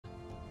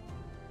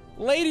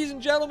Ladies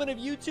and gentlemen of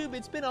YouTube,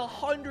 it's been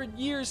 100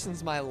 years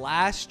since my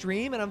last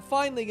stream, and I'm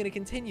finally going to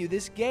continue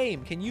this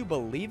game. Can you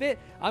believe it?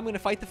 I'm going to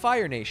fight the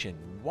Fire Nation.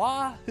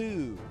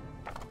 Wahoo!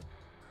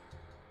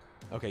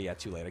 Okay, yeah,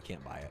 too late. I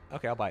can't buy it.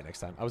 Okay, I'll buy it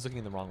next time. I was looking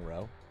in the wrong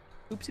row.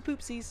 Oopsie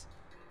poopsies.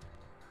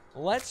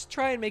 Let's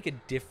try and make a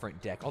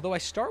different deck. Although I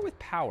start with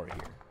power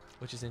here,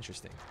 which is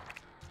interesting.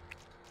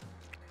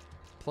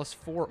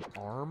 +4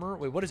 armor.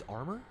 Wait, what is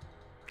armor?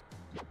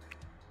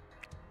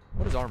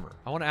 What is armor?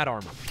 I want to add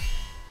armor.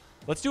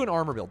 Let's do an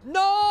armor build. No!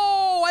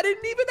 I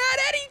didn't even add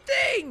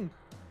anything!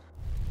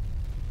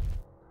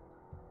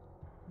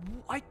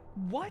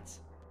 What?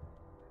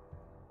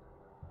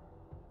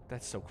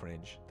 That's so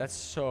cringe. That's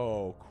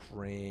so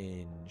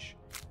cringe.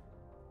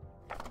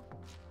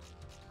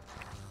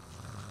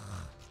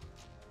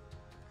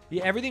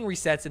 Yeah, everything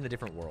resets in the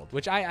different world,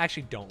 which I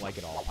actually don't like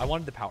at all. I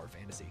wanted the power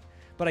fantasy.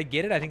 But I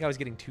get it. I think I was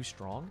getting too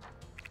strong.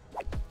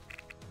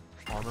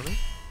 Armor me.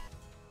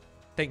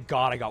 Thank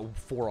God I got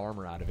 4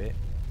 armor out of it.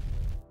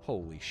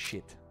 Holy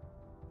shit.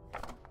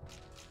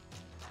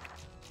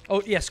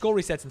 Oh, yeah, skull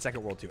resets in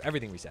second world too.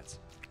 Everything resets.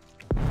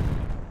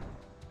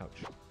 Ouch.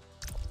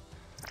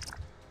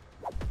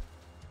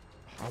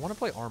 I want to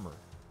play armor.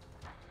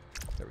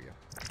 There we go.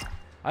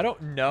 I don't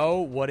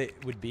know what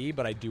it would be,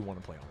 but I do want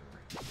to play armor.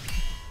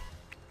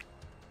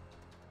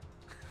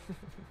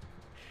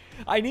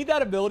 I need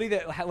that ability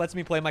that lets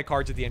me play my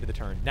cards at the end of the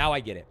turn. Now I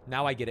get it.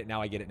 Now I get it.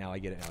 Now I get it. Now I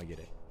get it. Now I get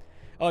it.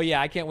 Oh,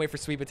 yeah, I can't wait for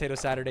Sweet Potato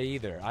Saturday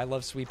either. I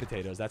love sweet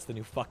potatoes. That's the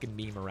new fucking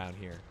meme around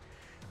here.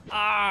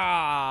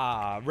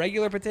 Ah,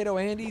 regular potato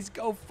Andes,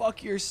 go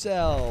fuck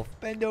yourself.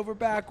 Bend over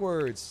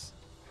backwards.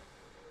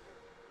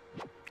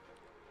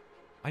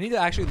 I need to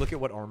actually look at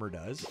what armor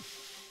does.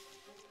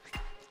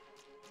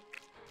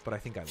 But I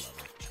think I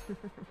love it.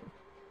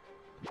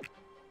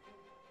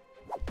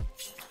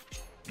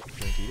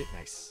 Guaranteed it.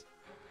 Nice.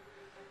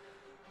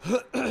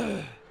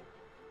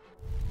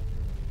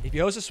 If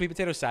you host a Sweet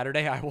Potato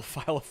Saturday, I will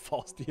file a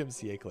false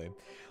DMCA claim.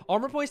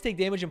 Armor points take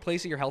damage in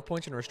place of your health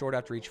points and are restored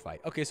after each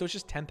fight. Okay, so it's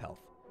just temp health.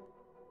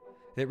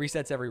 It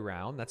resets every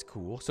round. That's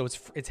cool. So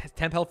it's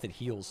temp health that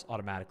heals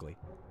automatically.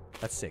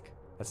 That's sick.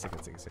 That's sick.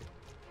 That's sick. That's sick.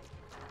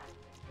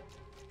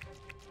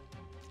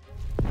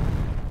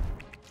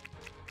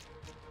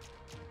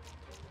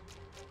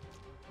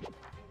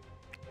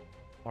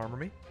 Armor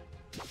me.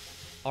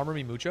 Armor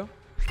me mucho.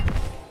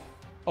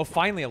 Oh,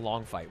 finally a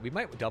long fight. We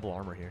might double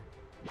armor here.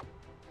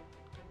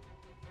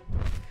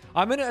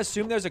 I'm going to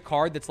assume there's a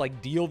card that's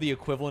like deal the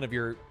equivalent of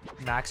your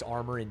max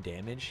armor and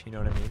damage. You know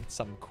what I mean?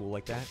 Something cool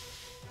like that.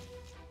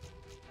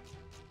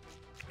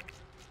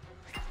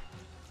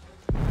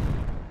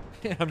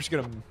 Yeah, I'm just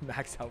going to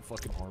max out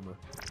fucking armor.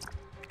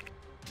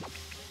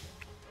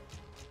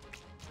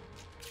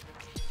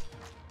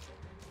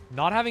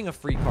 Not having a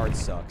free card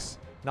sucks.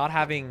 Not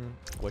having,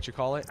 what you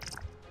call it?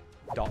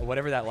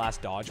 Whatever that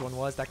last dodge one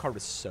was. That card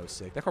was so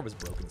sick. That card was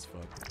broken as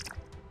fuck.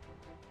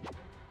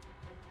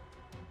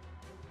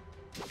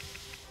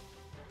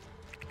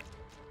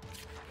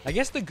 I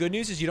guess the good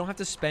news is you don't have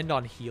to spend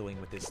on healing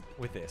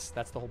with this.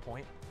 That's the whole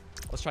point.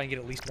 Let's try and get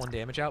at least 1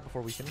 damage out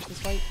before we finish this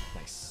fight.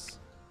 Nice.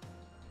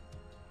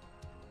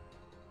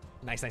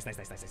 Nice, nice, nice,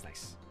 nice, nice, nice,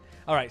 nice.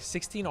 All right,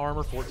 16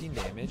 armor, 14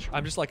 damage.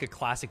 I'm just like a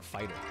classic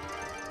fighter.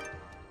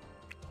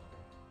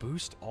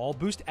 Boost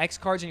X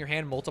cards in your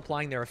hand,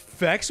 multiplying their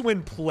effects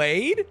when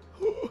played.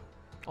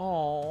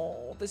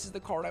 Oh, this is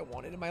the card I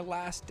wanted in my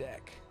last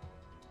deck.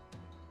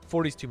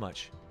 40's too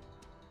much.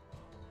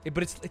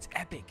 But it's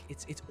epic.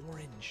 It's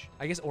orange.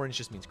 I guess orange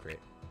just means crit.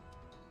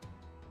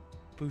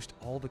 Boost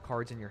all the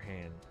cards in your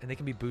hand, and they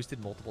can be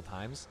boosted multiple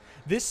times.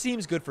 This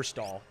seems good for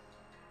stall.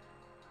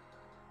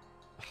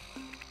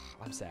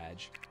 I'm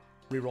Sag.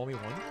 Reroll me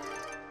 1.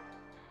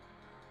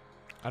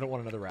 I don't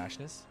want another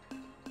rashness.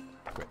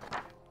 Quit.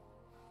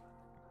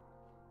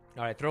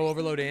 All right, throw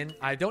overload in.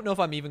 I don't know if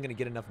I'm even going to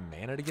get enough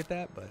mana to get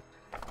that, but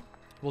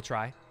we'll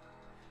try.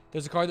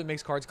 There's a card that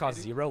makes cards cost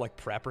 0, like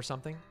prep or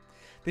something.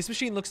 This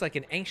machine looks like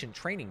an ancient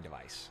training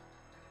device.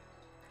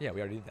 Yeah, we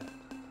already did that.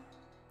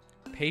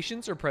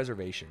 Patience or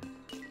preservation?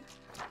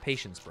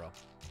 Patience, bro.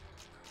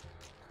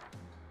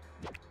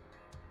 Do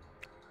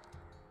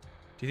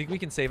you think we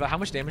can save up? How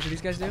much damage do these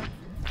guys do?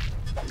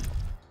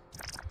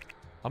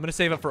 I'm going to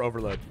save up for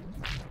overload.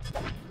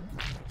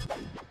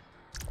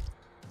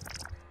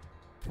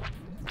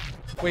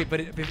 Wait,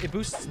 but it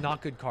boosts not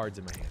good cards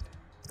in my hand.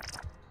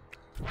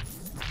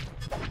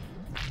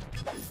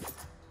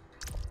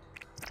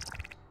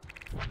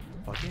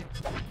 Fuck it.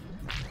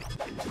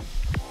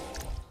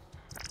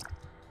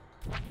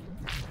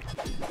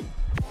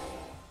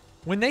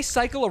 When they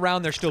cycle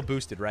around, they're still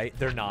boosted, right?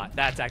 They're not.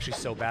 That's actually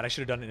so bad. I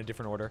should have done it in a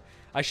different order.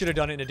 I should have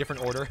done it in a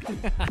different order.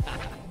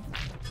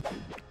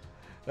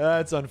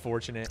 That's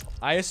unfortunate.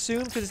 I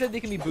assumed, because it said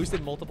they can be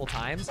boosted multiple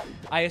times,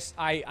 I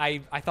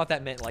thought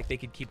that meant like they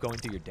could keep going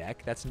through your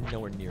deck. That's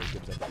nowhere near as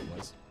good as I thought it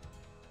was.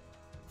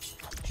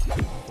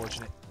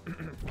 Unfortunate.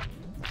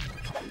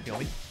 Kill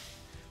me.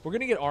 We're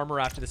going to get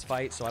armor after this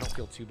fight, so I don't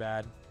feel too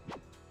bad.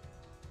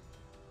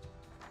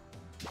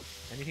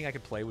 Anything I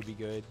could play would be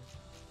good.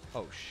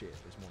 Oh, shit.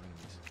 There's more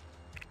enemies.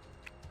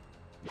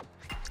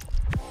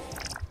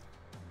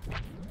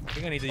 I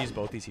think I need to use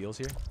both these heals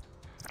here.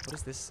 What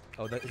is this?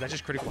 Oh, is that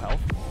just critical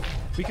health?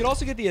 We could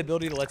also get the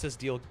ability that lets us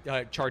deal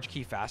charge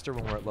ki faster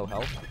when we're at low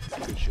health.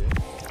 That's good shit.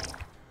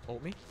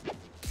 Ult me.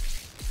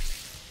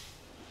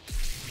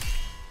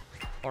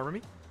 Armor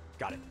me.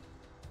 Got it.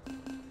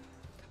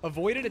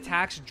 Avoided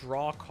attacks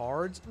draw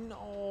cards.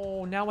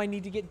 No, now I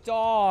need to get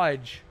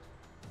dodge.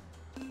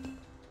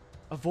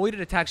 Avoided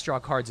attacks draw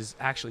cards is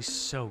actually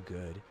so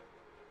good.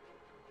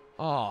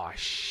 Oh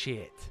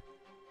shit.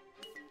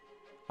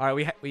 All right,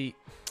 we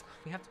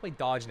have to play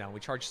dodge now. We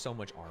charge so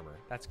much armor.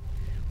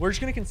 We're just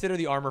gonna consider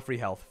the armor free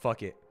health.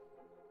 Fuck it.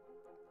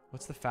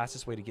 What's the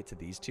fastest way to get to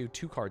these two?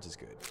 2 cards is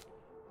good.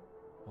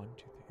 1,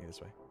 2, 3.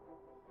 This way.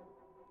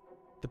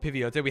 The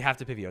Piviote. We have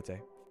to Piviote.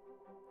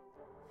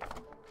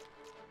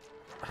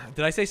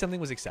 Did I say something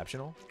was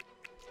exceptional?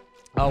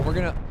 Oh, we're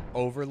gonna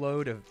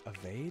overload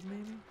evade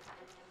maybe.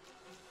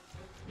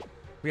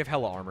 We have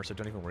hella armor, so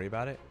don't even worry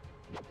about it.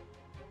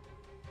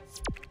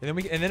 And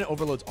then it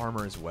overloads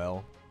armor as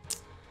well.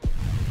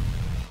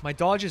 My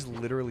dodge is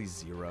literally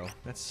 0.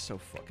 That's so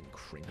fucking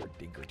cringer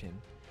dinkerton.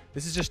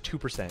 This is just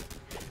 2%. And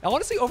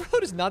honestly,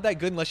 overload is not that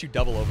good unless you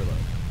double overload.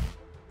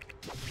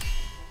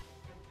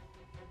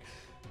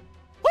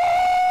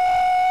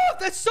 Oh,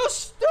 that's so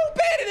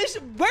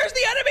stupid! Where's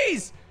the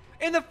enemies?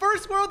 In the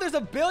first world, there's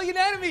a billion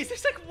enemies.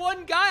 There's like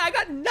one guy. I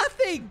got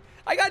nothing.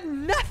 I got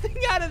nothing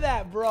out of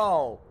that,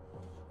 bro.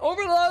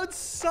 Overload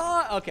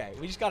sucks. Okay,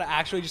 we just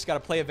gotta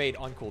play evade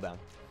on cooldown.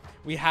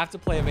 We have to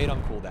play evade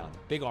on cooldown.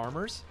 Big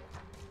armors.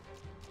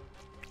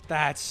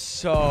 That's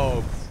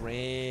so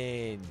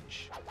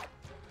cringe.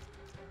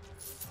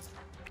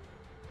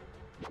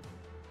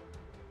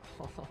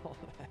 Oh,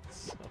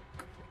 that's so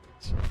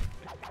cringe.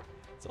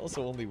 It's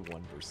also only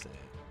 1%.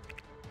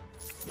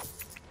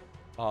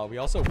 We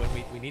also,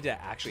 we need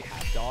to actually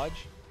have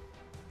dodge,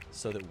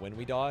 so that when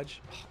we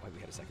dodge, oh, wait, we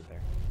had a second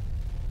there.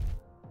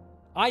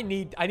 I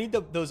need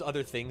those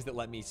other things that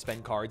let me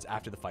spend cards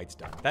after the fight's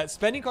done. That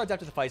spending cards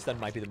after the fight's done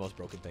might be the most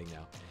broken thing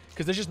now,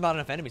 because there's just not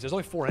enough enemies. There's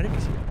only 4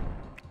 enemies here.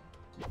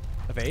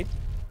 Evade.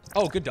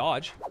 Oh, good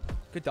dodge.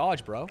 Good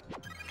dodge, bro.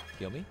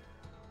 Heal me.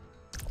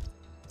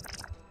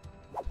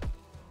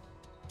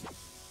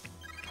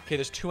 Okay,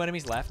 there's 2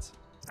 enemies left.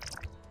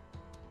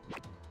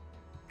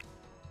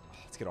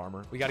 Let's get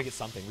armor. We gotta get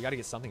something. We gotta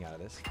get something out of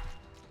this.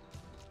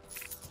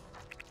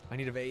 I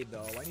need evade,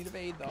 though. I need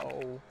evade,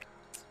 though.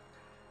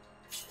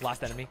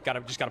 Last enemy.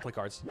 Just gotta play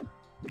cards.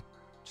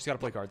 Just gotta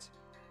play cards.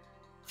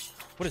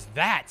 What is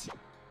that?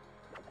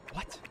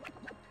 What?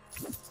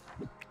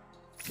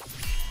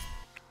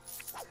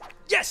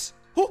 Yes!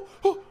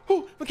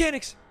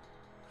 Mechanics!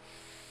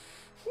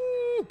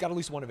 Ooh, got at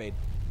least 1 evade.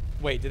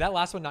 Wait, did that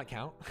last one not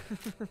count?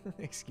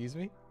 Excuse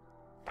me?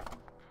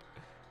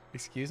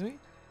 Excuse me?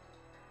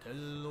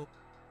 Hello.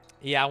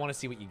 Yeah, I want to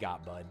see what you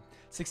got, bud.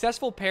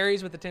 Successful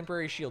parries with the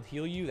temporary shield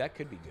heal you. That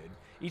could be good.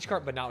 Each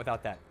card, but not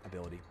without that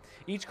ability.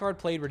 Each card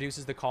played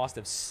reduces the cost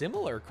of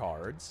similar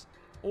cards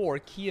or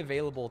key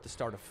available at the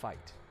start of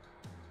fight.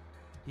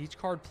 Each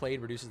card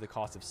played reduces the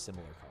cost of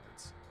similar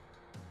cards.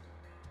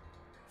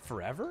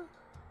 Forever?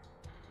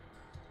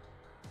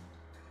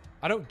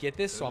 I don't get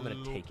this, so I'm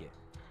going to take it.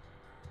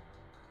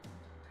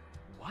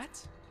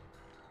 What?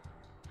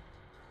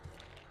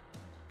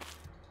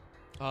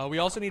 We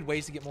also need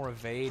ways to get more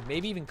evade.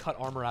 Maybe even cut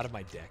armor out of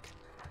my deck.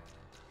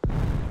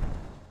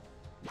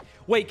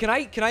 Wait, can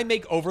I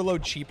make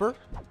overload cheaper?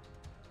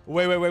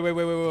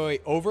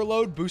 Wait.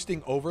 Overload,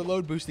 boosting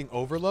overload, boosting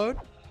overload.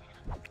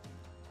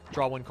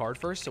 Draw 1 card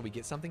first so we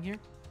get something here.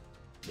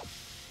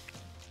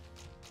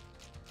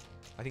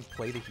 I think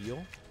play the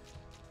heal.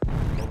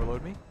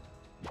 Overload me.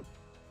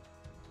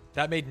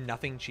 That made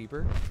nothing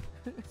cheaper.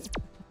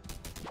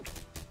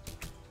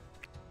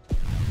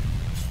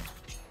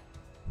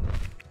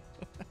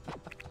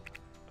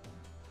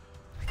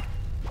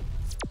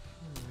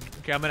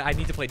 Okay, I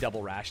need to play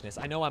double rashness.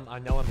 I know I'm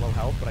low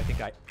health, but I think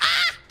I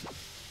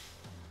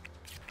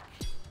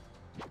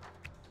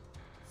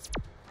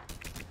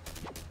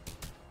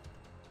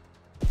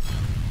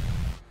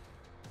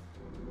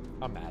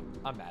I'm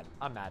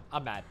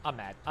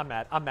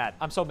mad.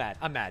 I'm so mad.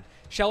 I'm mad.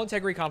 Shell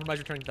integrity compromise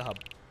returning to the hub.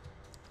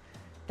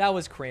 That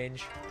was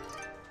cringe.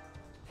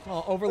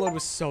 Oh, overload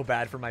was so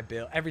bad for my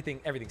build.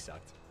 Everything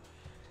sucked.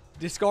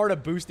 Discard a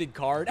boosted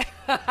card.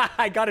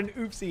 I got an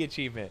oopsie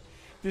achievement.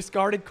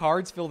 Discarded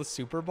cards fill the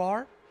super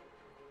bar.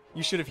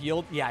 You should have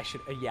healed. Yeah, I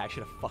should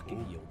have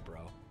fucking healed, bro.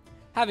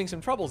 Having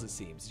some troubles, it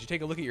seems. Did you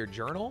take a look at your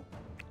journal?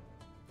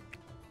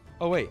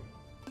 Oh, wait.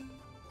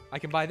 I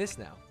can buy this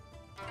now.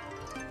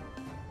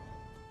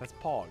 That's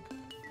Pog.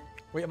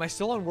 Wait, am I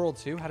still on World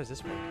 2? How does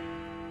this work?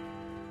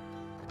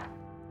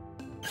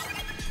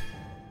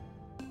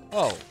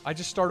 Oh, I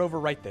just start over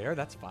right there?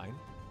 That's fine.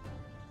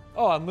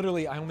 Oh, I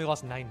only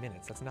lost 9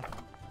 minutes. That's nothing.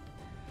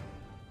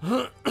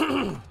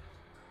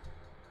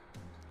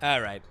 All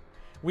right.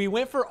 We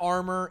went for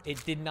armor.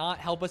 It did not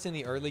help us in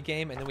the early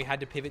game, and then we had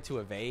to pivot to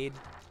evade.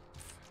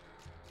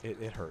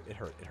 It hurt. It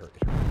hurt.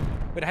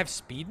 Wait, I have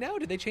speed now?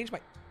 Did they change my...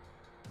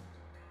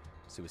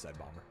 Suicide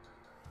bomber.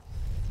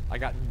 I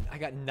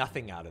got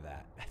nothing out of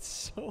that. That's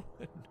so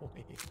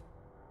annoying.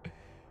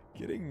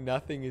 Getting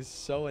nothing is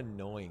so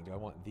annoying. Do I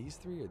want these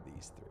 3 or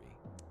these 3?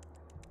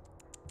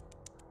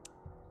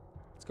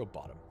 Let's go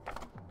bottom.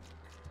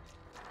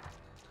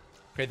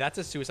 Okay, that's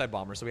a suicide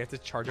bomber, so we have to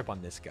charge up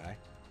on this guy.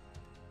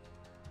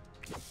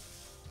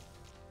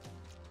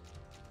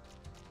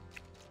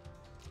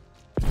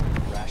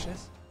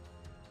 Rashness?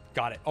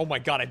 Got it. Oh my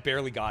god, I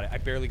barely got it. I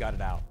barely got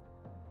it out.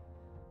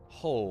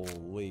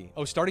 Holy.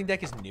 Oh, starting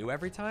deck is new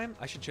every time?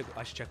 I should check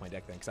my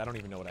deck then, because I don't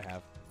even know what I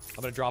have.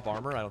 I'm going to drop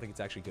armor. I don't think it's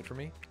actually good for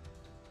me.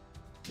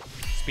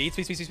 Speed,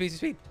 speed, speed, speed, speed,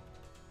 speed.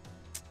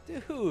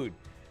 Dude.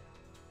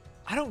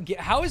 I don't get...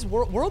 How is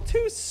World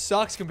 2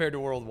 sucks compared to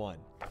World 1?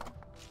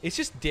 It's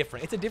just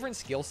different. It's a different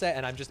skill set,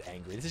 and I'm just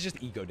angry. This is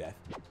just ego death.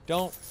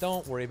 Don't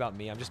worry about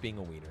me. I'm just being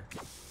a wiener.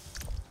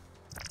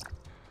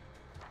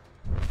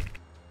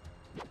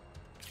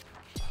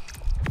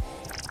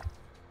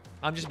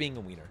 I'm just being a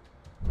wiener.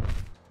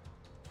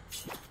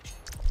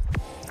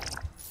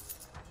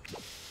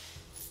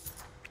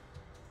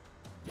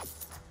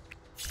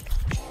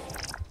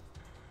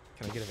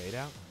 Can I get a Vade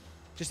out?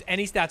 Just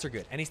any stats are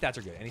good. Any stats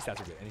are good. Any stats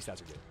are good. Any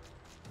stats are good.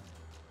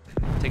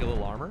 Take a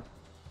little armor.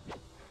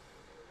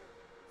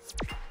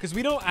 Because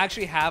we don't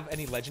actually have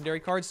any legendary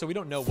cards, so we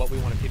don't know what we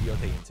want to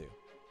Piviote into.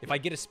 If I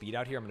get a speed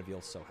out here, I'm going to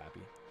feel so happy.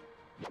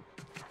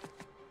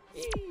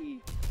 Eee.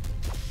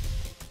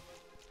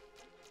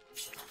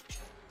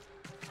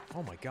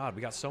 Oh my god,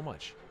 we got so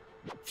much.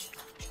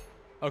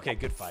 Okay,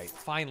 good fight.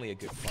 Finally a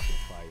good fucking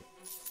fight.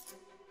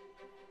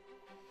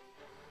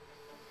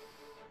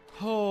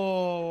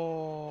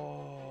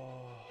 Oh,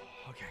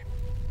 okay.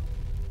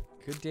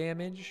 Good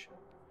damage.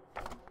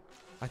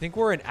 I think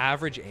we're an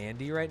average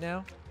Andy right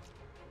now.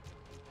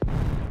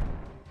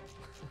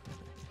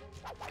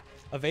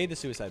 Evade the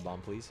suicide bomb,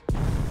 please.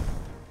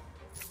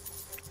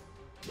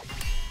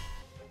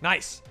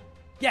 Nice.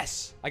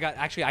 Yes. I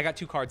got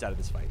 2 cards out of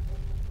this fight.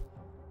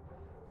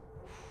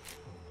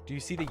 Do you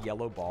see the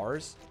yellow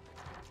bars?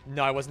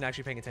 No, I wasn't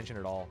actually paying attention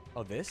at all.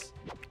 Oh, this?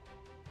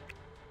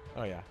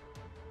 Oh, yeah.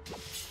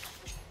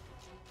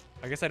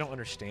 I guess I don't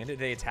understand it.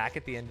 They attack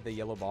at the end of the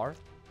yellow bar?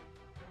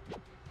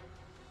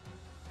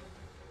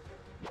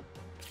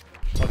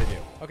 Oh, they do.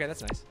 Okay,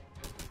 that's nice.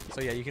 So,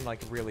 yeah, you can, like,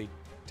 really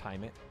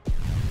time it.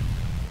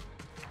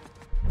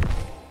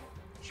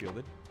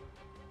 Shielded.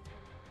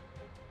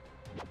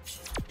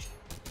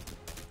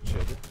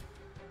 Shielded.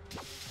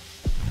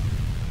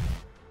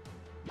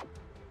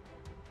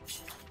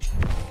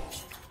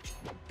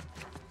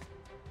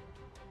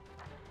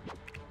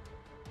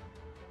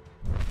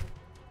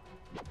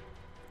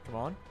 Come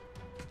on.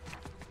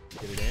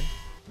 Get it in.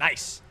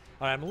 Nice.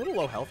 All right, I'm a little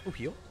low health. Ooh,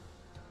 heal.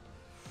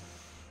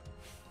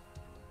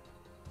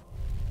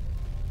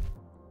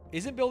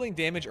 Isn't building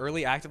damage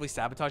early actively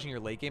sabotaging your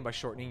late game by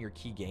shortening your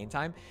key gain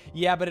time?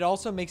 Yeah, but it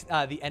also makes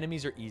the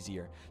enemies are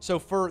easier. So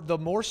for the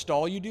more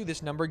stall you do,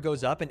 this number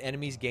goes up and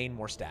enemies gain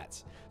more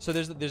stats. So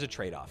there's a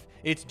trade-off.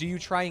 It's, do you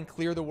try and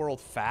clear the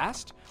world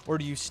fast, or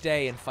do you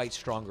stay and fight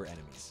stronger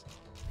enemies?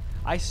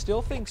 I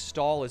still think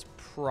stall is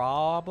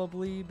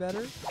probably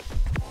better.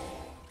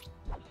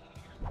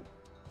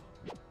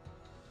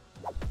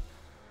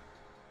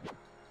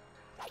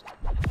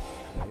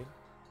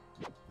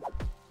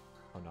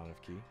 Oh, not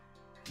enough key.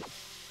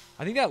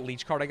 I think that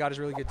leech card I got is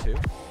really good too.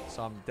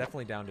 So I'm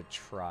definitely down to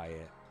try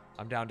it.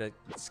 I'm down to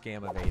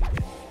scam evade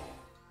again.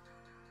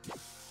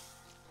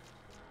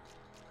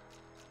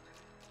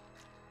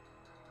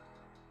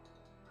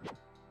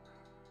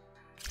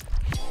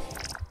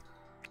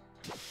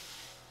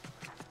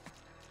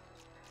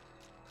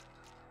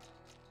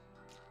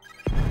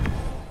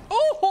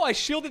 Oh, I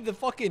shielded the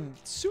fucking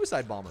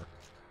suicide bomber.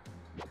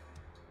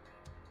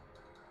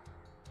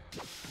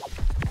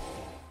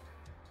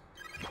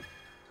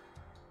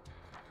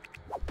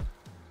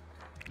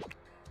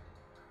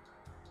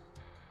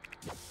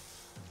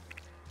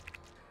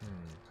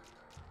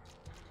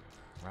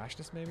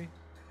 Rashness, maybe?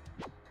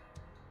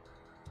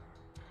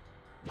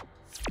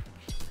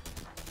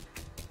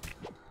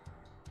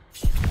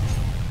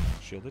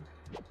 Shielded.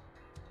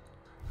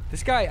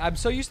 This guy, I'm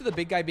so used to the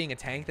big guy being a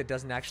tank that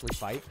doesn't actually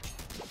fight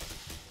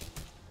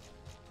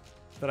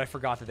that I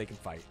forgot that they can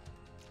fight.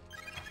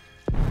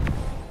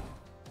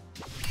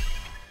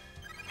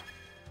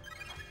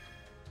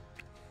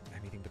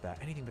 Anything but that.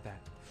 Anything but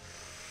that.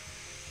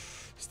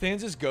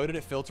 Stanz is goated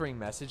at filtering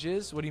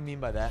messages. What do you mean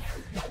by that?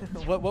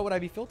 What would I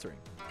be filtering?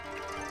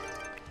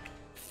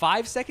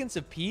 5 seconds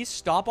of peace?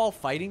 Stop all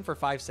fighting for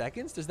 5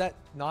 seconds? Does that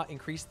not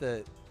increase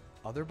the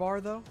other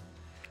bar, though?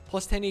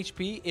 Plus 10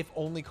 HP if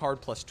only card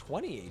plus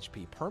 20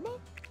 HP. Perma?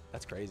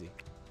 That's crazy.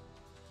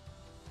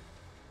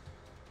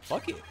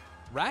 Fuck it.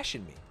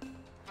 Ration me.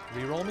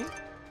 Reroll me.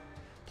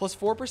 Plus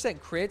 4%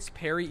 crits.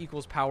 Parry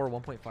equals power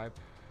 1.5.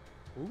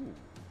 Ooh.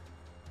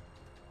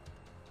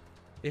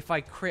 If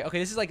I crit... Okay,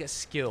 this is like a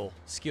skill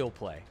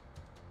play.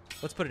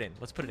 Let's put it in.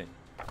 Let's put it in.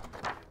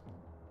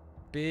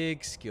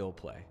 Big skill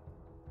play.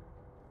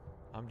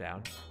 I'm down.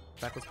 In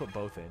fact, let's put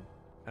both in.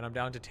 And I'm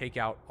down to take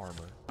out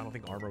armor. I don't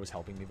think armor was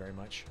helping me very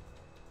much.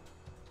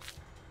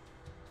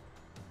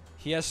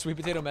 He has sweet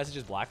potato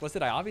messages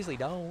blacklisted. I obviously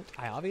don't.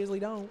 I obviously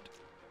don't.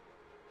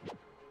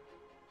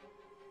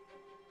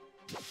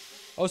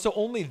 Oh, so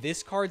only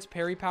this card's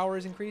parry power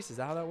is increased? Is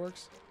that how that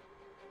works?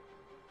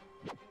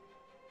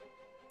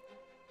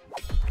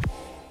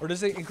 Or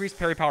does it increase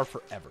parry power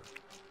forever?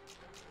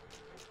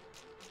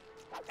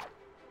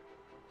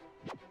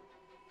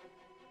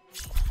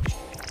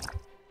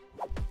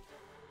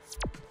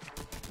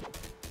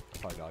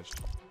 Probably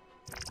dodged.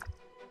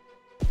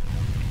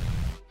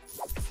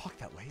 Fuck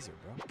that laser,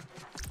 bro.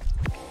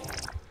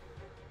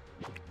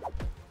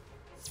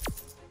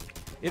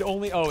 It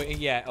only... Oh,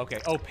 yeah, okay.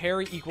 Oh,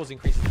 parry equals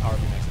increases the power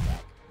of your next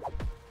attack.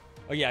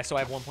 Oh, yeah, so I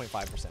have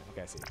 1.5%.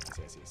 Okay, I see.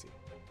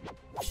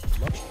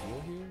 Love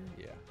heal here?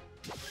 Yeah.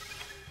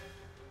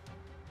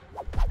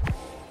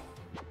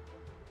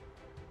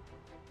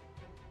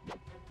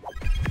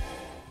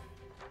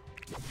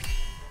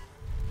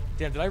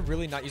 Damn, did I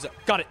really not use it?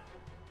 Got it.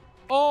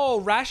 Oh,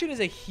 Ration is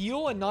a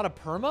heal and not a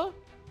perma?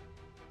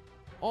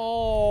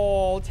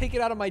 Oh, take it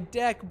out of my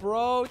deck,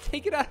 bro.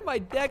 Take it out of my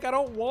deck. I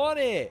don't want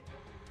it.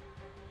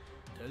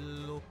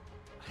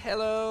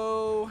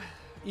 Hello.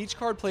 Each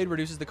card played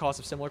reduces the cost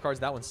of similar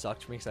cards. That one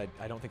sucked for me because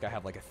I don't think I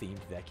have like a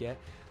themed deck yet.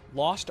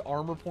 Lost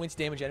armor points,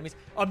 damage enemies.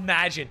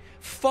 Imagine.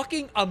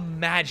 Fucking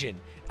imagine.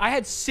 I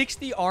had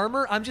 60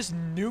 armor. I'm just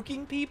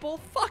nuking people.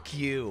 Fuck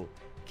you.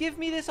 Give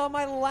me this on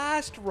my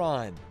last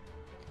run.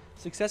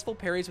 Successful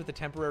parries with a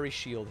temporary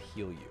shield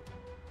heal you.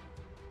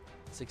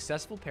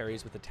 Successful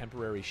parries with a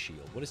temporary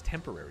shield. What is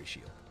temporary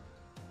shield?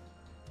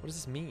 What does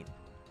this mean?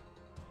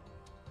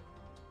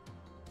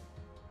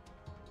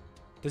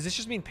 Does this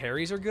just mean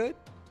parries are good?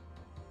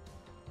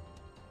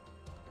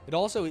 It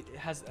also it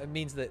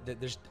means that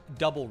there's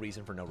double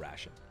reason for no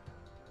Ration.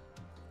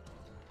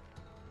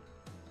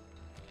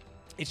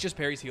 It's just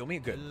parries heal me?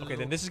 Good. Okay,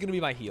 then this is going to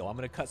be my heal. I'm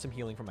going to cut some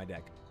healing from my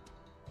deck.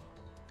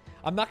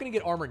 I'm not going to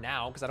get armor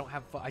now because I don't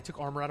have... I took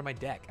armor out of my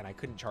deck and I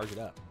couldn't charge it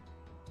up.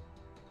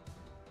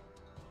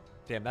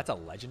 Damn, that's a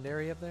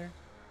legendary up there.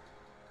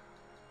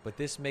 But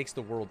this makes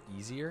the world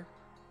easier.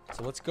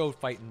 So let's go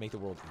fight and make the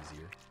world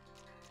easier.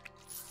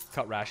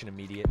 Cut Ration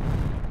immediate.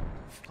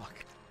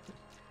 Fuck.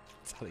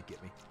 That's how they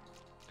get me.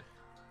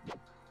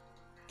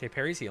 Okay,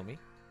 parries heal me.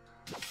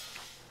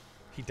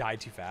 He died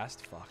too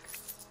fast. Fuck.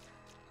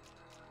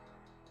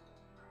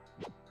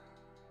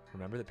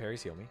 Remember that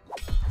parries heal me.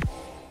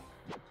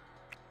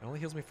 It only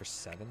heals me for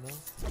 7, though.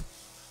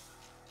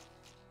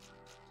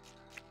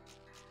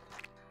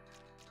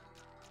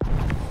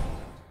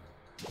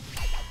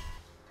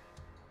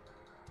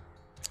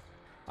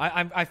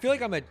 I feel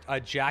like I'm a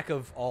jack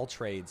of all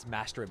trades,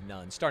 master of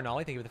none. Star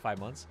Nolly, thank you for the 5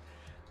 months.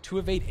 2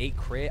 evade, 8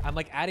 crit. I'm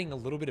like adding a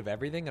little bit of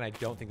everything, and I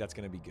don't think that's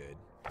going to be good.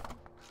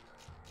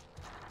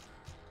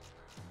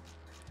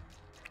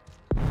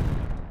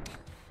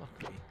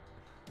 Fuck me.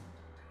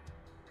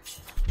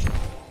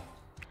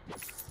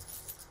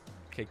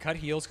 Okay, cut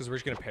heals because we're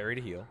just going to parry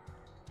to heal.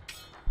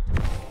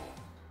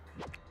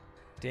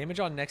 Damage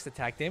on next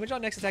attack. Damage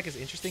on next attack is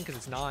interesting because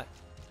it's not...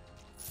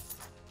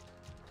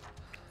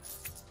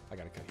 I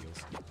gotta cut heals.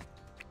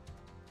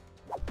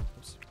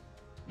 Oops.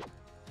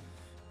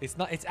 It's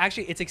not... It's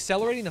actually... It's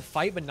accelerating the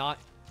fight, but not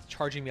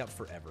charging me up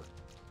forever.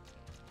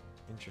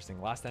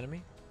 Interesting. Last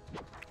enemy.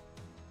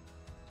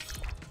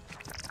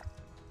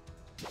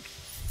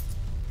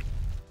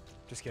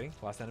 Just kidding.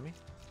 Last enemy.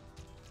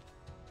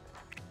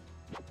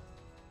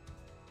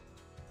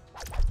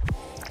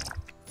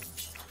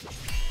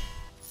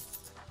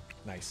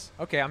 Nice.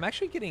 Okay, I'm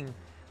actually getting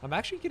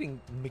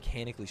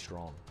mechanically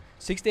strong.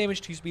 6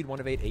 damage, 2 speed, 1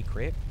 evade, 8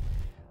 crit.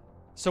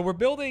 So we're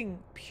building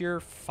pure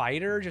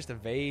fighter, just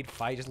evade,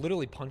 fight, just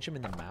literally punch him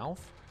in the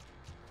mouth.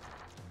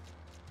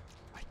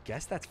 I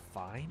guess that's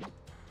fine.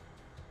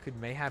 Could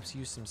mayhaps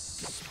use some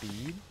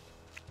speed.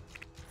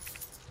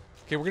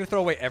 Okay, we're gonna throw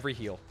away every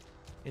heal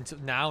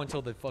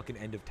until the fucking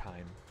end of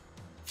time.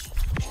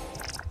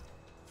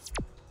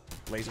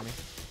 Laser me.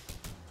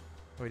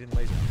 Oh, he didn't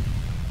laser me.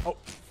 Oh,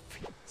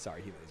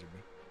 sorry, he lasered me.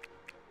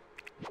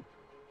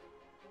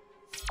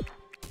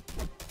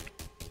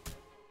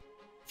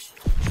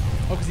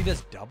 Oh, because he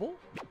does double?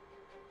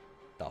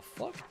 The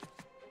fuck?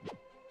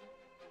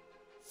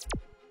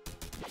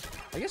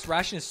 I guess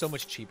Ration is so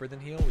much cheaper than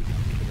heal. We can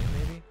keep it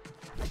in, maybe.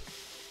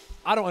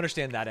 I don't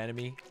understand that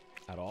enemy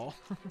at all.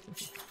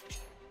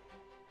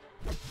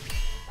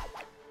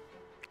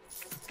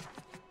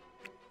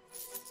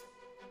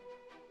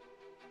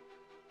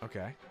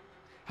 Okay.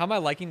 How am I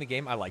liking the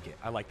game? I like it.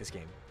 I like this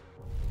game.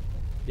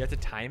 You have to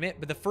time it,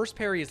 but the first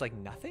parry is like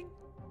nothing?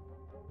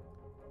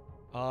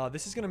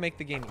 This is going to make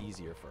the game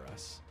easier for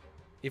us.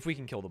 If we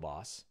can kill the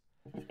boss.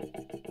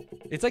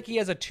 It's like he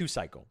has a 2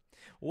 cycle.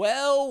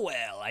 Well,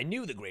 well, I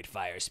knew the great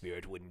fire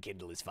spirit wouldn't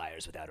kindle his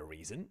fires without a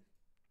reason.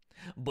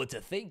 But to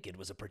think it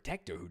was a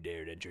protector who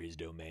dared enter his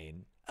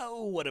domain.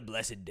 Oh, what a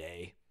blessed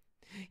day.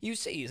 You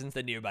see, since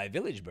the nearby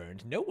village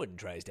burned, no one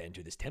tries to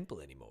enter this temple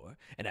anymore,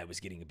 and I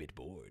was getting a bit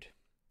bored.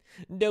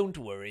 Don't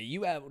worry,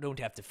 you don't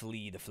have to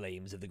flee the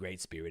flames of the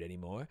great spirit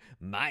anymore.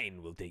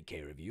 Mine will take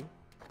care of you.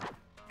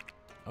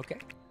 Okay.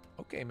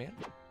 Okay, man.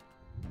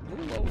 A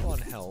little low on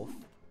health.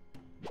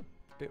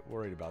 Bit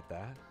worried about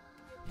that.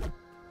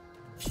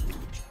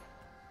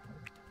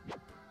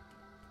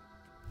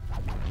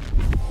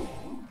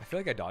 I feel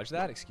like I dodged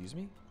that. Excuse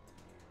me.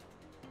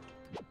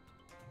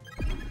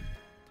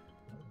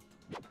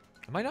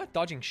 Am I not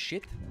dodging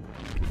shit?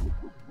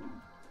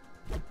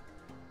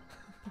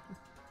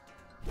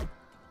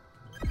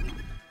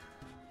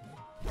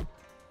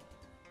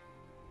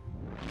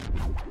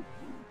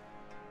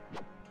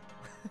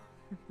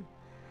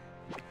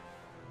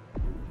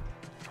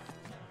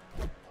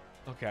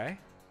 Okay.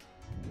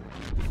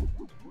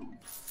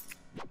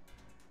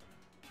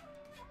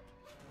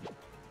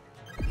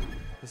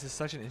 This is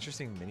such an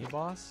interesting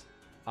mini-boss.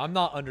 I'm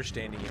not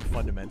understanding it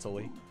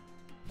fundamentally.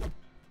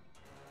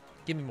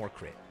 Give me more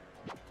crit.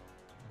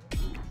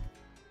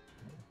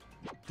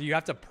 Do you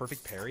have to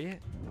perfect parry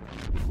it?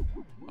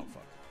 Oh,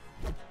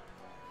 fuck.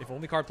 If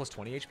only card plus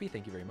 20 HP,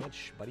 thank you very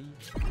much, buddy.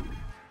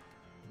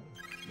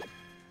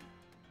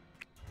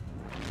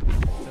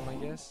 Them, I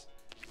guess.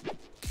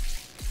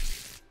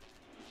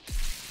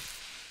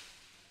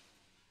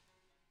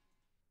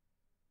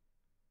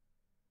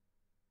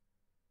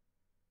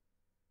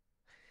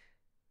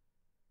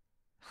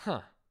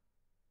 Huh.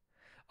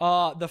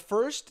 The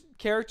first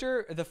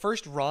character, the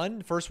first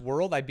run, first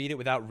world, I beat it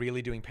without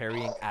really doing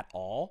parrying at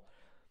all.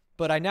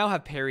 But I now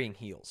have parrying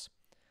heals.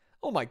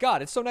 Oh my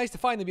god, it's so nice to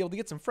finally be able to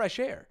get some fresh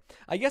air.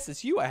 I guess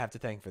it's you I have to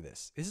thank for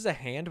this. This is a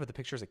hand, but the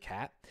picture is a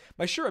cat.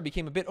 My Shura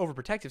became a bit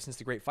overprotective since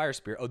the Great Fire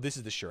Spear. Oh, this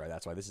is the Shura.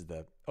 That's why this is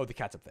the... Oh, the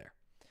cat's up there.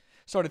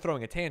 Started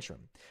throwing a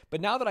tantrum.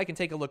 But now that I can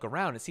take a look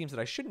around, it seems that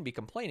I shouldn't be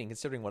complaining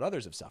considering what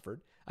others have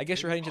suffered. I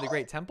guess you're heading to the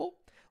Great Temple?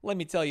 Let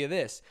me tell you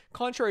this.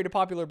 Contrary to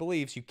popular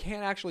beliefs, you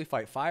can't actually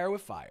fight fire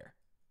with fire.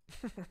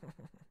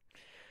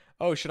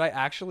 Oh, should I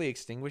actually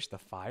extinguish the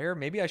fire?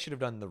 Maybe I should have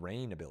done the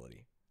rain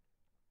ability.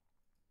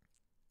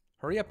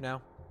 Hurry up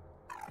now.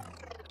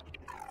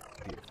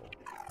 Beautiful.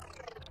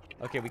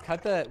 Okay, we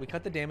cut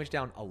the damage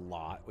down a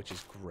lot, which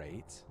is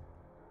great.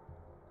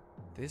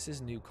 This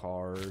is new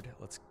card.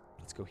 Let's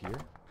go here.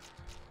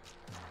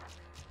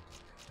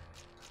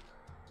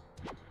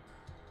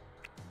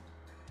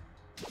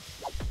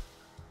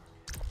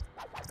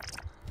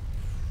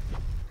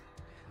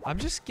 I'm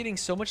just getting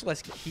so much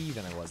less key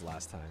than I was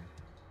last time.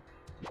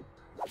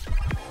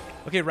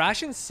 Okay,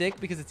 Ration's sick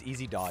because it's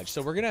easy dodge.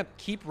 So we're going to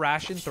keep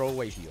Ration, throw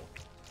away heal.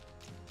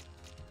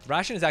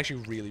 Ration is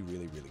actually really,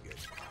 really, really good.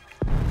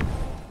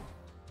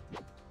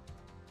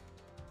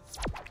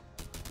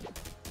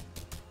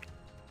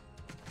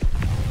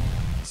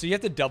 So you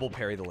have to double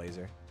parry the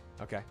laser.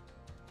 Okay.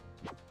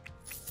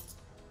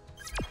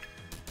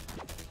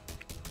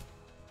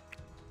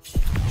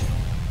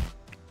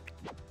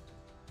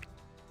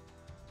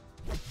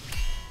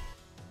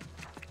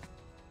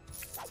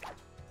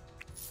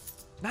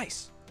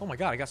 Nice. Oh my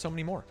god, I got so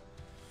many more.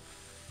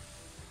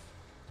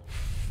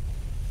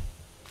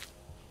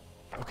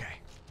 Okay.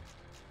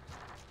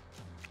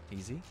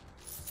 Easy.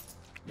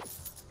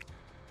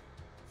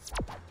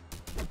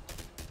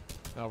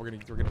 Oh, we're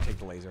gonna take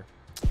the laser.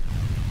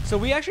 So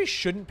we actually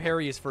shouldn't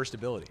parry his first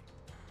ability.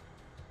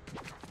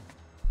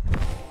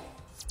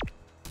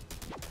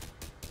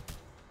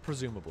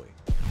 Presumably.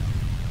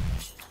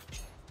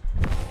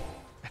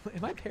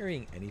 Am I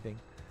parrying anything?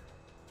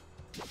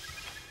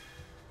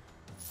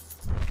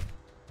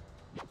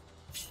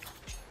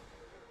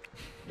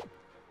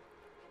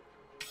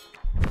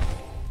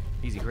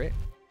 Easy crit.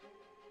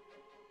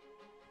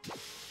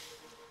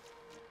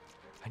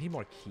 I need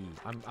more key.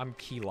 I'm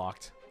key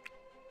locked.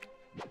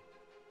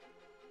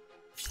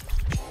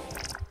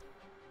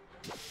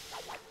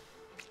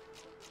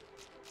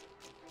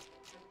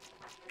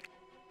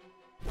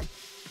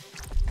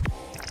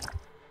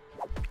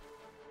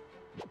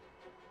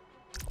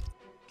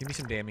 Give me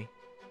some dammy.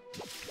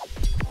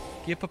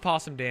 Give Papa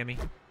some dammy.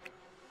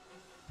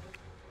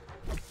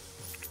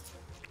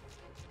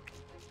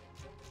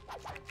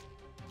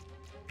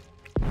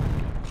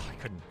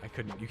 I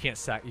couldn't. You can't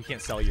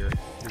sell your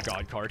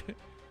god card.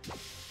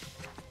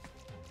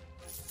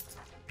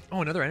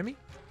 Oh, another enemy?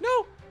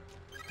 No.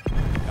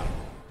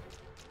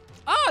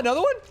 Ah,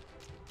 another one.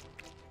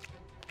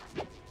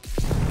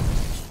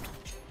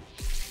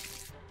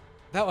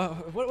 That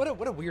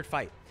what a weird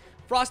fight.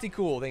 Frosty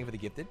Cool, thank you for the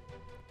gifted.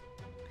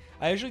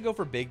 I usually go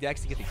for big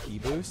decks to get the key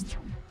boost.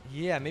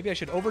 Yeah, maybe I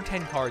should. Over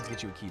 10 cards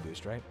get you a key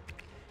boost, right?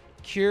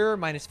 Cure,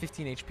 minus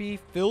 15 HP.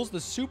 Fills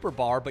the super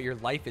bar, but your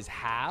life is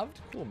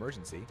halved. Cool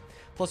emergency.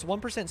 Plus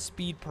 1%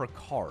 speed per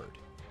card.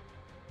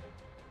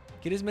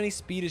 Get as many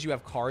speed as you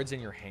have cards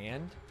in your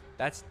hand.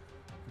 That's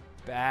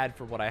bad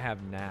for what I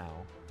have now.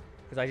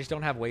 Because I just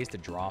don't have ways to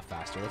draw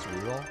faster. Let's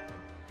reroll.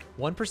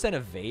 1%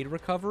 evade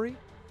recovery.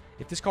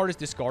 If this card is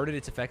discarded,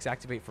 its effects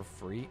activate for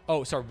free.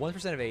 Oh, sorry,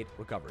 1% evade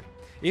recovery.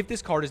 If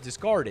this card is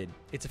discarded,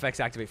 its effects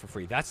activate for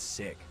free. That's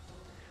sick.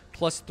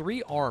 Plus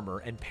 3 armor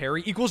and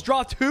parry equals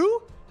draw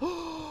 2?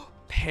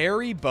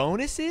 Parry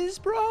bonuses,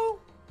 bro?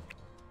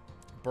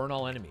 Burn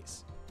all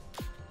enemies.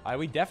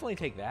 We definitely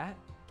take that.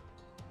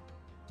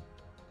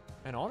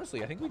 And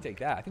honestly, I think we take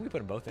that. I think we put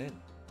them both in.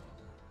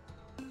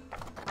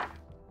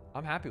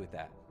 I'm happy with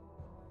that.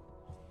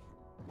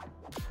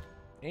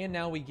 And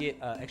now we get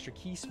extra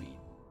key speed.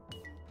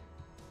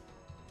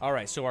 All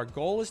right, so our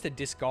goal is to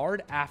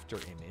discard After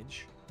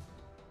Image.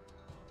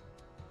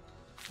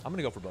 I'm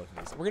gonna go for both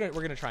of these. We're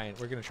gonna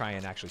try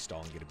and actually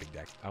stall and get a big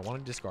deck. I want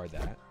to discard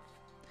that.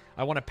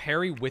 I want to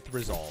parry with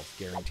Resolve,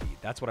 guaranteed.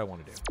 That's what I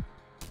want to do.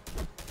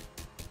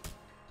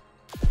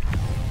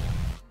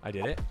 I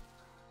did it.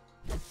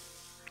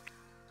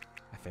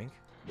 I think.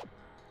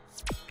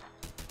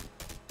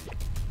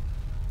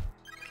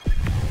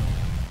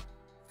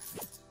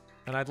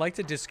 And I'd like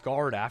to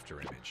discard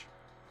After Image.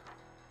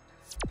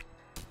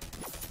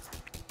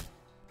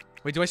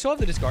 Wait, do I still have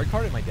the discard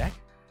card in my deck?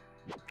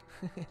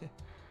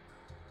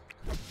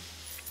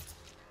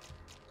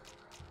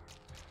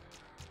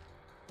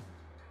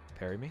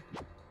 Parry me.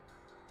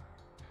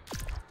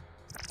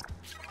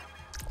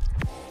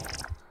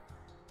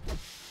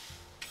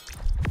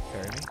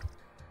 Parry me.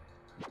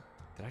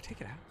 Did I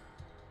take it out?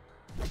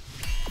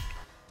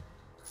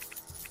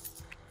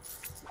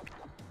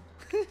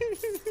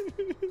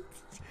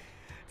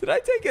 Did I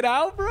take it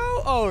out, bro?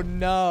 Oh,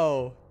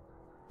 no.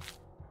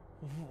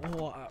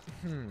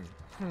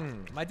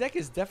 My deck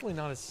is definitely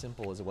not as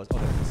simple as it was. Oh,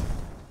 there it is.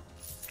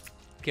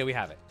 Okay, we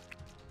have it.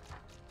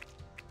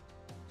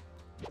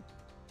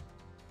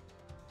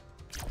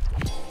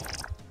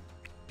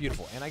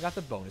 Beautiful. And I got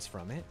the bonus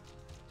from it.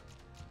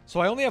 So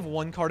I only have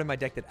one card in my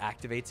deck that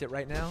activates it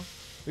right now.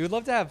 We would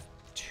love to have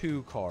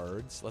 2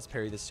 cards. Let's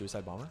parry this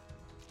Suicide Bomber.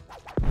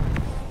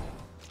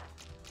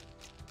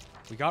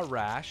 We got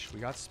Rash. We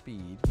got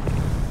Speed.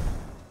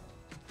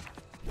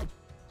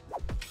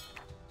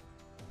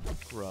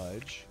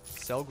 Grudge.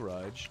 Sell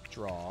Grudge.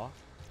 Draw.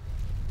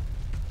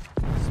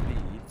 Speed.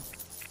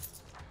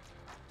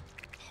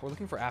 We're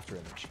looking for After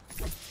Image.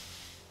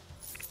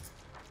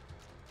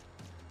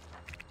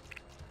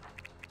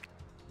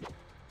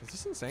 Is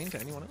this insane to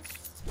anyone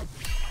else?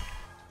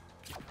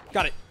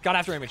 Got it. Got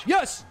After Image.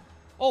 Yes!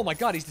 Oh my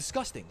god, he's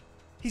disgusting.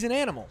 He's an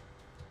animal.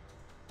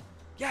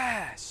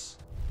 Yes!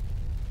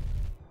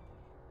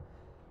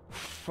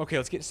 Okay,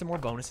 let's get some more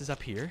bonuses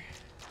up here.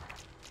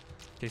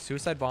 Okay,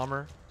 Suicide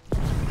Bomber.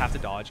 Have to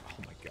dodge.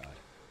 Oh my god.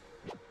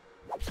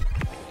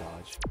 Have to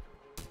dodge.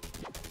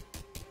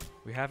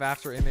 We have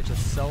After Image.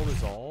 Let's sell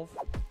Resolve.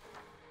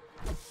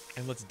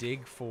 And let's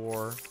dig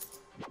for...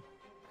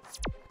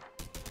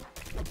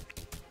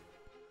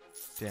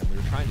 Damn, we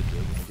were trying to dig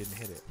and we didn't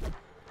hit it.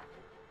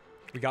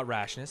 We got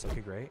Rashness.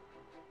 Okay, great.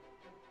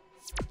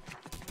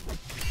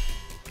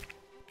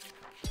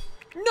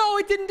 No,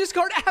 it didn't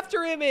discard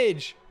After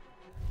Image!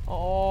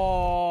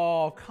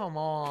 Oh, come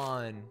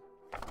on.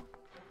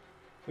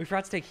 We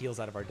forgot to take heals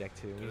out of our deck,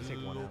 too. We need to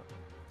take one out.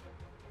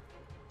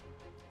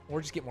 Or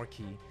just get more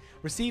key.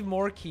 Receive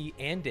more key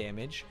and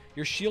damage.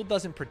 Your shield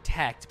doesn't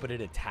protect, but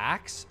it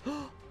attacks.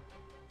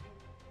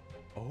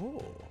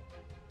 Oh.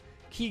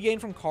 Key gain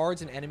from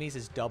cards and enemies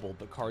is doubled,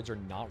 but cards are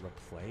not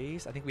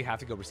replaced. I think we have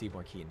to go receive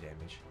more key and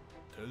damage.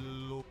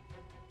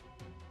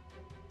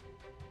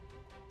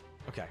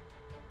 Okay.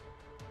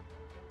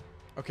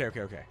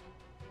 Okay.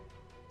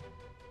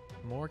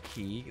 More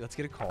key. Let's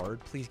get a card.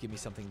 Please give me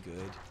something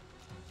good.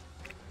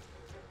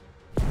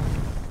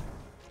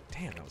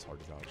 Damn, that was hard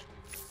to dodge.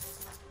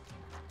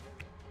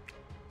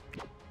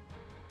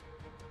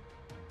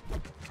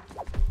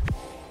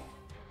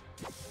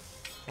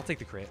 I'll take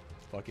the crit.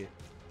 Fuck it.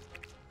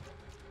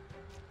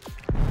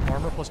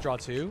 Armor plus draw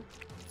 2.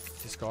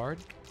 Discard.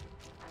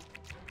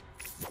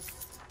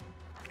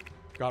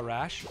 Got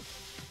Rash.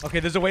 Okay,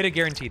 there's a way to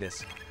guarantee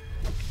this.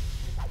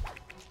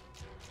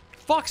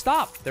 Fuck,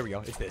 stop! There we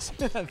go. It's this.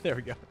 There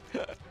we go.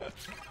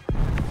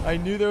 I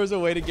knew there was a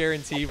way to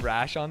guarantee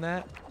Rash on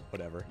that.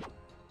 Whatever.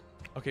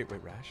 Okay,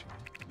 wait, Rash.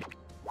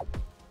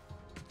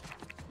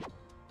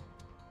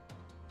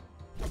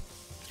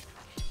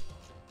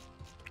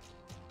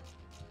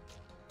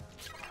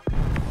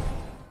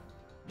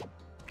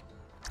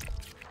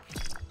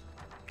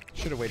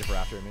 Should have waited for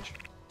After Image.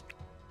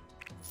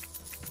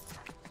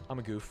 I'm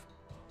a goof.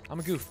 I'm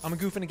a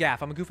goof and a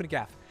gaff. I'm a goof and a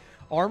gaff.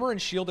 Armor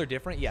and shield are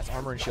different? Yes,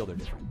 armor and shield are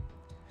different.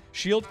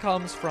 Shield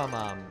comes from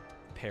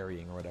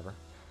parrying or whatever.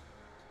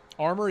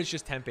 Armor is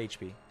just temp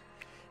HP.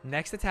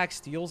 Next attack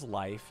steals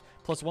life.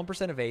 Plus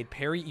 1% evade.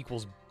 Parry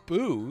equals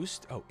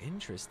boost. Oh,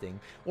 interesting.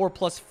 Or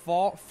plus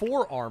 4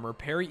 armor.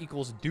 Parry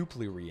equals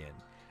Dupli-Rien.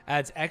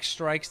 Adds X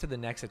strikes to the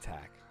next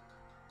attack.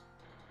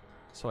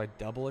 So I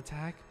double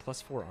attack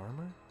plus 4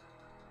 armor?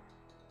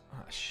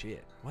 Oh,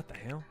 shit. What the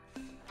hell?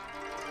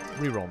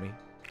 Reroll me.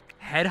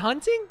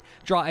 Headhunting?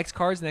 Draw X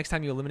cards next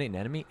time you eliminate an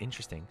enemy?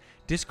 Interesting.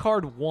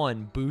 Discard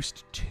 1,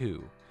 boost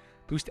 2.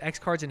 Boost X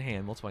cards in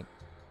hand. Multiply.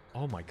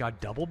 Oh my god,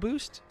 double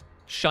boost?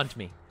 Shunt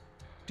me.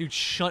 Dude,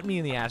 shunt me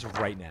in the ass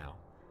right now.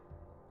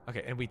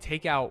 Okay, and we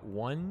take out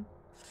 1.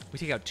 We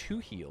take out 2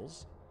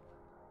 heals.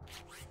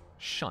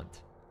 Shunt.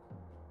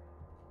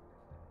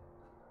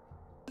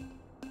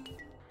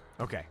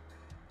 Okay.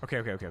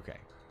 Okay.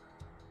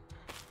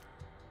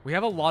 We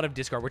have a lot of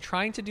discard. We're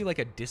trying to do like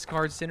a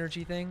discard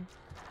synergy thing.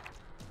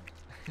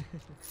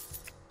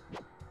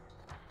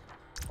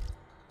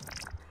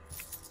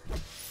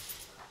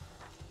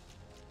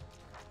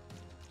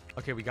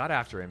 Okay, we got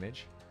after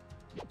image.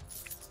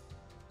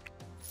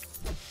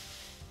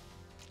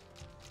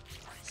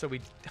 So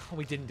we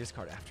didn't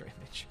discard after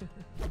image.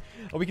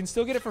 Oh, we can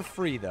still get it for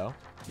free though.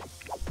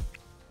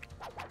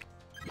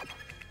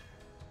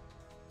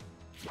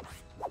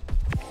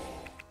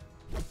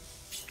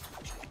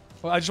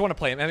 Well, I just want to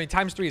play it. I mean,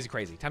 times 3 is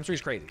crazy. Times 3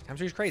 is crazy. Times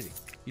 3 is crazy.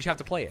 You should have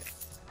to play it.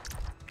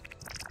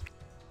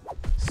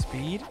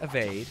 Speed,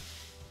 evade.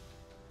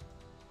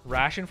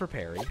 Ration for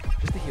parry.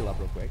 Just to heal up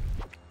real quick.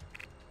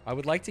 I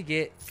would like to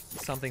get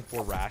something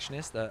for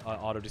rashness, the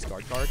auto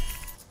discard card.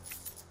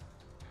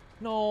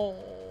 No.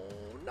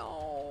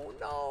 No.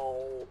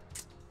 No.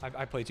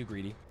 I played too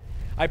greedy.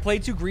 I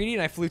played too greedy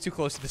and I flew too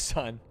close to the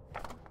sun.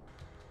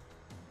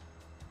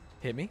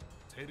 Hit me.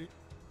 Hit it.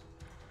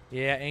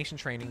 Yeah, ancient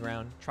training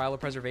ground. Trial of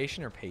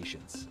preservation or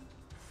patience?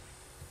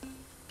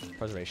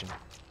 Preservation.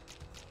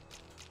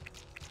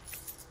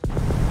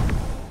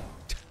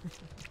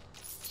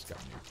 Just got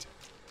nuked.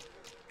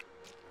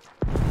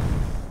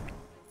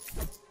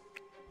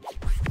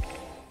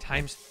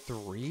 Times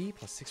 3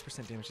 plus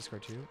 6% damage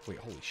discard 2. Wait,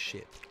 holy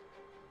shit.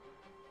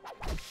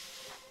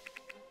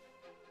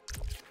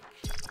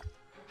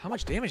 How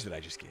much damage did I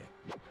just get?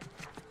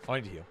 Oh, I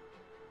need to heal.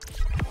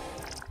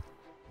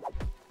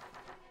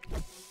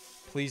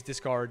 Please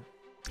discard.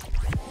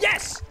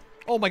 Yes!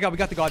 Oh my god, we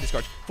got the god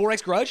discard.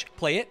 4x grudge.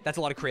 Play it. That's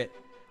a lot of crit.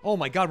 Oh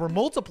my god, we're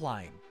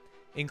multiplying.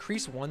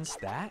 Increase 1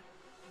 stat.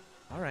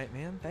 All right,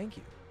 man. Thank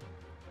you.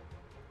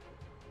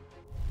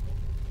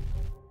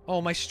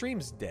 Oh, my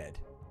stream's dead.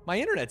 My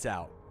internet's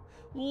out.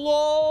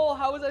 LOL.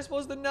 How was I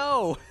supposed to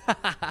know?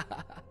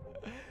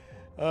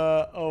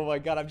 Oh my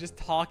god, I'm just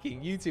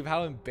talking. YouTube,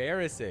 how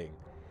embarrassing.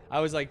 I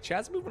was like,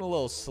 chat's moving a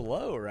little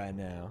slow right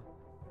now.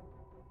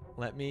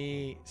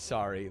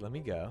 Sorry, let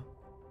me go.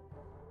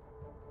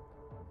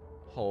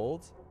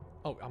 Hold.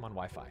 Oh, I'm on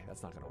Wi-Fi.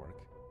 That's not gonna work.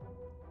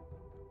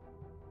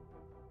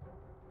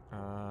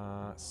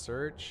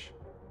 Search.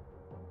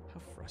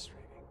 How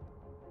frustrating.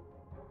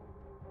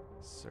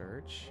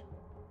 Search.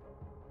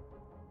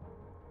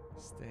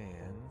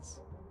 Stanz.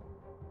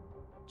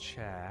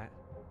 Chat.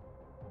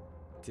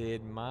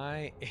 Did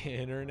my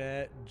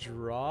internet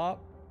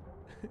drop?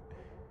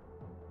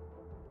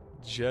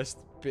 Just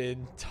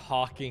been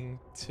talking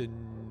to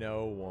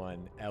no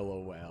one.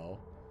 LOL.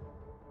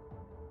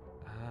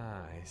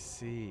 Ah, I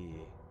see.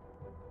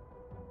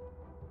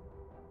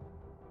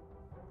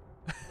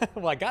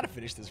 Well, I gotta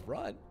finish this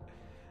run.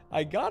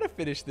 I gotta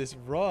finish this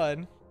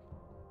run.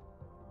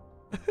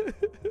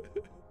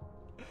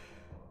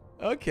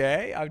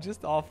 Okay, I'm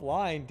just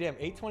offline. Damn,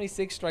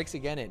 826 strikes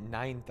again at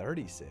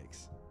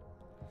 936.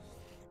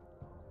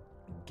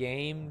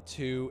 Game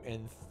 2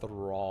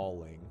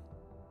 enthralling.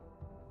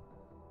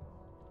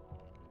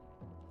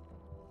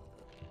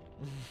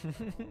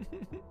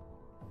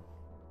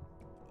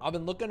 I've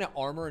been looking at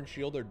armor and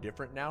shield are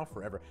different now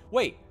forever.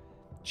 Wait,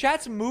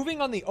 chat's moving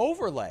on the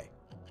overlay.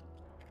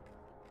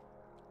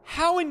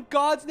 How in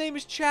God's name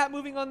is chat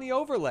moving on the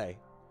overlay?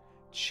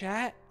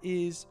 Chat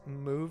is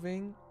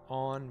moving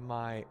on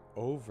my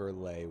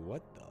overlay.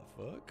 What the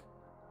fuck?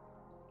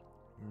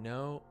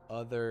 No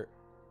other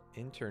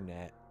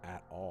internet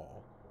at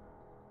all.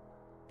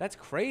 That's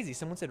crazy.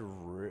 Someone said,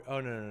 oh,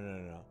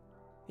 no.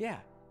 Yeah.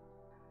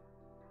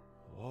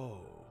 Whoa.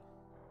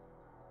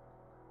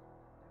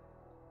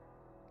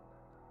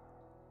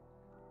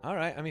 All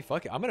right. I mean,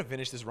 fuck it. I'm gonna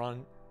finish this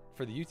run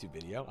for the YouTube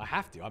video. I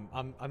have to.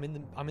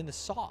 I'm in the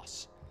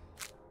sauce.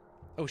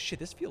 Oh shit!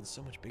 This field's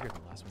so much bigger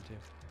than the last one too.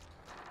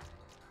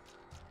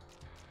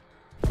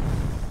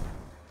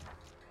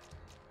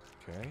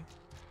 Okay.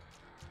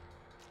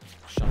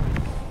 Shunt.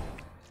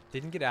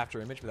 Didn't get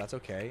after image, but that's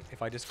okay.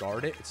 If I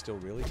discard it, it's still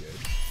really good.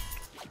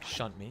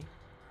 Shunt me.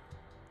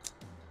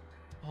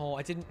 Oh,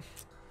 I didn't.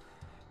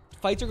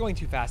 Fights are going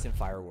too fast in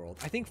Fire World.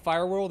 I think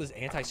Fire World is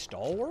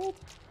anti-stall world.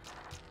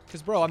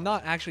 Because, bro, I'm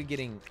not actually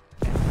getting...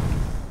 Okay,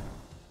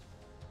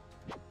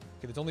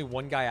 there's only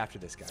one guy after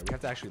this guy. We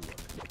have to actually look.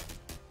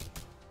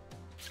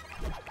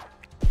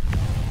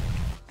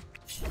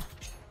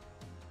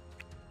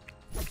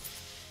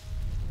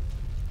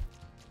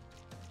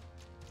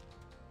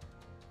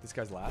 This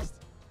guy's last.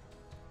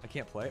 I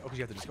can't play. Oh, because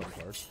you have to discard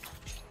cards.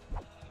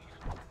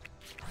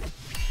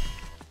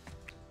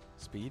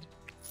 Speed.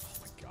 Oh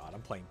my god,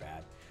 I'm playing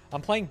bad.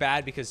 I'm playing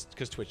bad because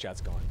Twitch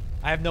chat's gone.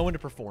 I have no one to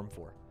perform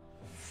for.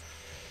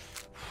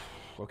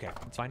 Okay,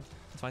 it's fine.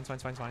 It's fine. It's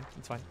fine.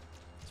 It's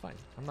fine.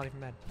 I'm not even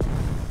mad.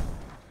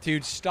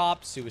 Dude,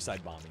 stop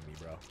suicide bombing me,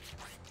 bro.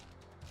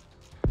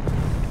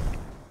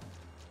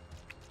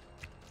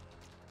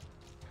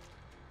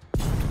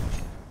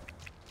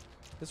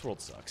 This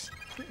world sucks.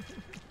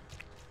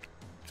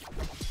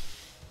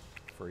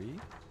 Free.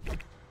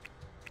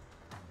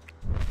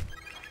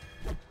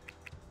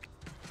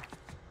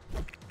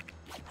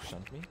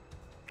 Shunt me.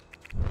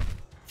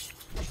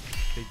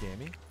 Big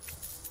dammy.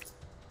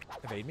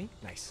 Evade me.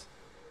 Nice.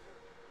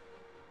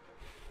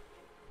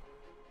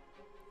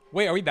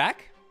 Wait, are we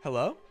back?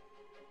 Hello?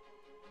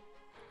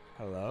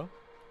 Hello?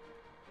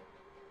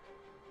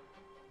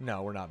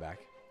 No, we're not back.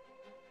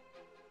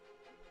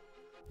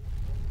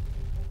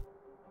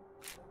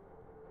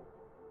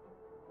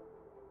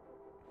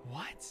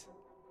 What?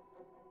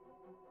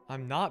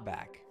 I'm not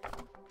back.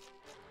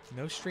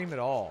 No stream at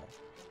all.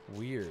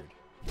 Weird.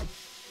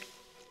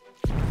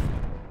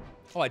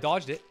 Oh, I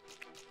dodged it.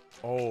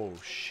 Oh,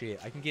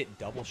 shit. I can get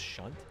double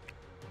shunt.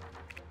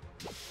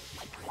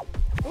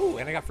 Oh,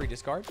 and I got free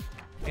discard.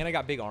 And I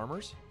got big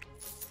armors.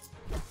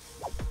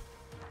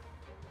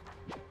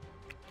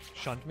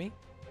 Shunt me.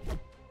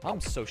 I'm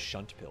so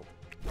shunt pilled.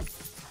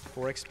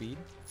 4x speed.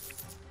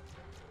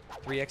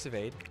 3x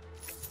evade.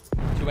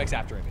 2x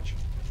after image.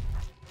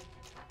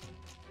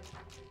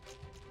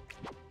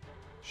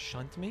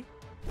 Shunt me.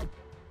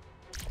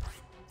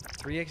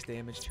 3x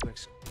damage,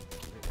 2x.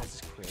 That's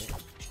just crit.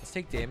 Let's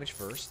take damage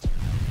first.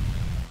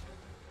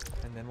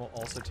 And then we'll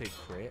also take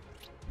crit.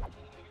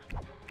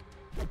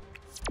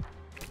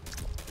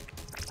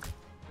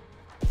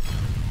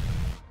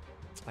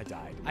 I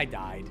died. I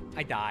died.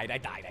 I died. I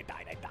died. I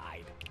died. I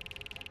died.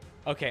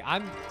 Okay,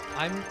 I'm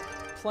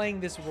playing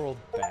this world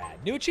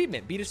bad. New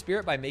achievement. Beat a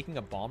spirit by making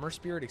a bomber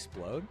spirit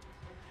explode.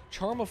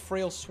 Charm of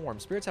Frail Swarm.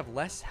 Spirits have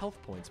less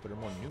health points, but are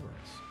more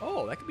numerous.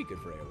 Oh, that could be good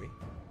for AoE.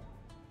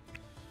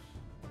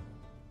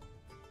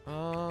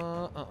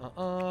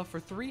 For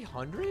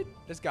 300?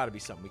 There's got to be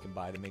something we can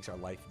buy that makes our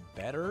life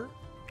better.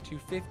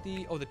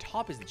 250. Oh, the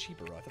top is the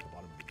cheaper row. I thought the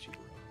bottom would be the cheaper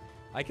row.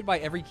 I could buy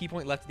every key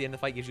point left at the end of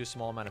the fight gives you a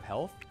small amount of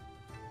health.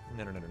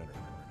 No.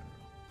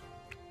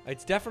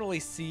 It's definitely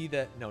see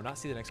the... No, not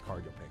see the next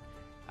card you'll pick.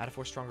 Add a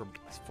force stronger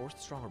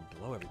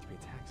blow every 3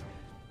 attacks.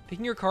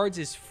 Picking your cards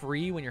is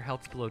free when your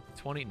health is below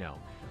 20. No.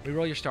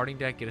 Reroll your starting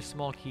deck. Get a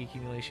small key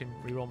accumulation.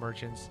 Reroll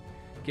merchants.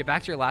 Get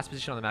back to your last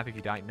position on the map if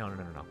you die. No.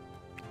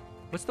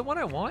 What's the one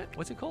I want?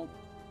 What's it called?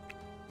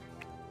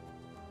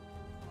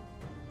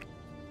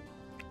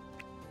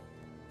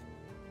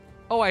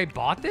 Oh, I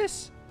bought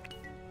this?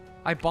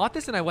 I bought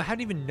this and I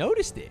hadn't even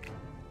noticed it.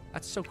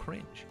 That's so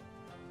cringe.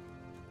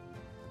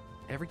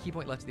 Every key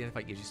point left at the end of the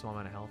fight gives you a small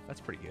amount of health.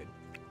 That's pretty good.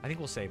 I think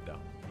we'll save, though.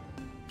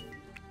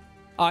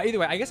 Either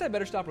way, I guess I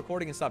better stop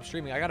recording and stop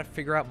streaming. I got to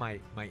figure out my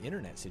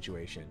internet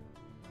situation.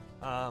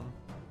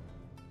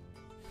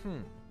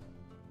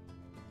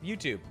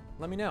 YouTube,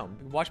 let me know.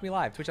 Watch me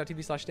live.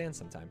 Twitch.tv/Stanz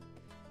sometime.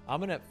 I'm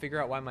going to figure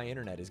out why my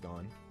internet is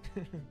gone.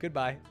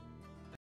 Goodbye.